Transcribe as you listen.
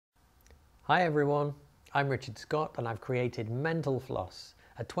Hi everyone, I'm Richard Scott and I've created mentalfloss,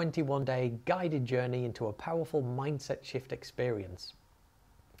 a 21-day guided journey into a powerful mindset shift experience.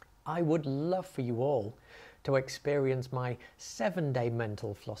 I would love for you all to experience my 7-day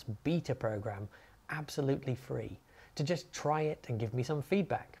mentalfloss beta program absolutely free, to just try it and give me some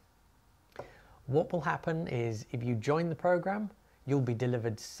feedback. What will happen is if you join the program, you'll be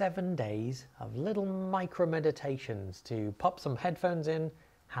delivered 7 days of little micro meditations to pop some headphones in,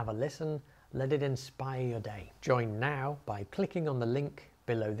 have a listen, let it inspire your day. Join now by clicking on the link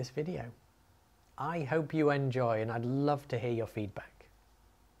below this video. I hope you enjoy and I'd love to hear your feedback.